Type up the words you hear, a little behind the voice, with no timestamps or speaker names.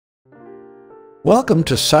Welcome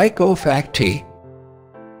to Facty.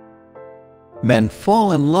 Men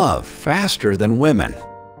fall in love faster than women.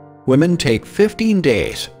 Women take 15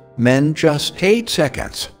 days, men just 8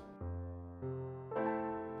 seconds.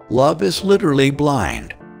 Love is literally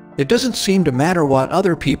blind. It doesn't seem to matter what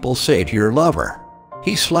other people say to your lover.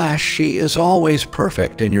 He/she is always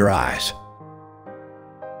perfect in your eyes.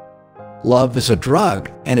 Love is a drug,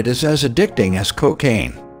 and it is as addicting as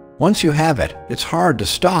cocaine. Once you have it, it's hard to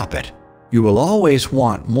stop it. You will always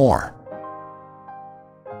want more.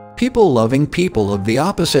 People loving people of the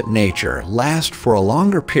opposite nature last for a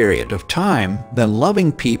longer period of time than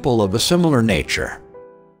loving people of a similar nature.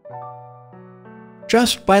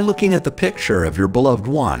 Just by looking at the picture of your beloved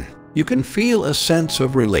one, you can feel a sense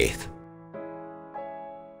of relief.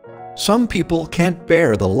 Some people can't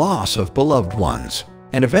bear the loss of beloved ones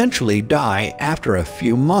and eventually die after a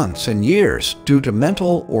few months and years due to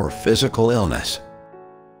mental or physical illness.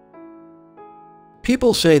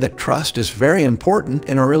 People say that trust is very important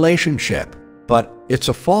in a relationship, but it's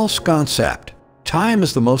a false concept. Time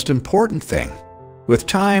is the most important thing. With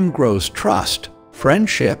time grows trust,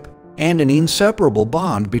 friendship, and an inseparable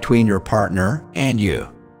bond between your partner and you.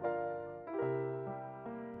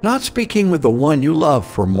 Not speaking with the one you love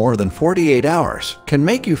for more than 48 hours can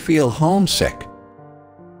make you feel homesick.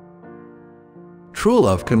 True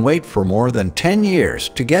love can wait for more than 10 years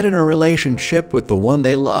to get in a relationship with the one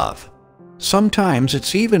they love. Sometimes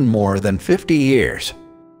it's even more than 50 years.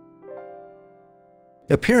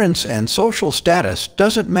 Appearance and social status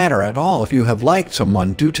doesn't matter at all if you have liked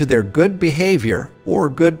someone due to their good behavior or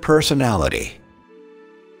good personality.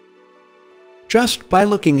 Just by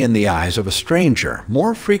looking in the eyes of a stranger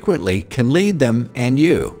more frequently can lead them and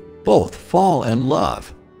you both fall in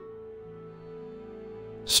love.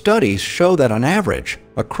 Studies show that on average,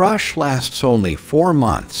 a crush lasts only 4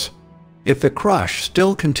 months. If the crush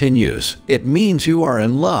still continues, it means you are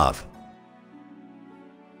in love.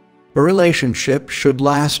 A relationship should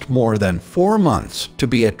last more than 4 months to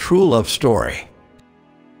be a true love story.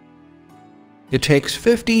 It takes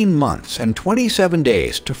 15 months and 27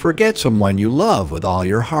 days to forget someone you love with all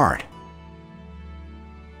your heart.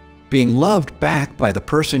 Being loved back by the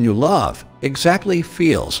person you love exactly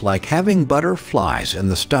feels like having butterflies in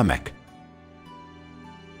the stomach.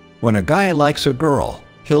 When a guy likes a girl,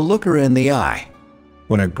 he'll look her in the eye.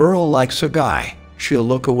 When a girl likes a guy, she'll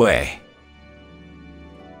look away.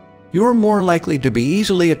 You're more likely to be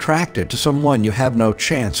easily attracted to someone you have no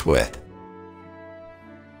chance with.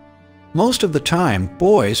 Most of the time,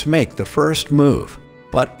 boys make the first move.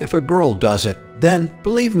 But if a girl does it, then,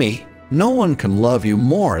 believe me, no one can love you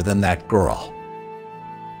more than that girl.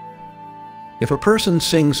 If a person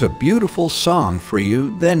sings a beautiful song for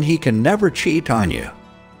you, then he can never cheat on you.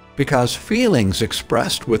 Because feelings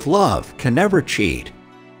expressed with love can never cheat.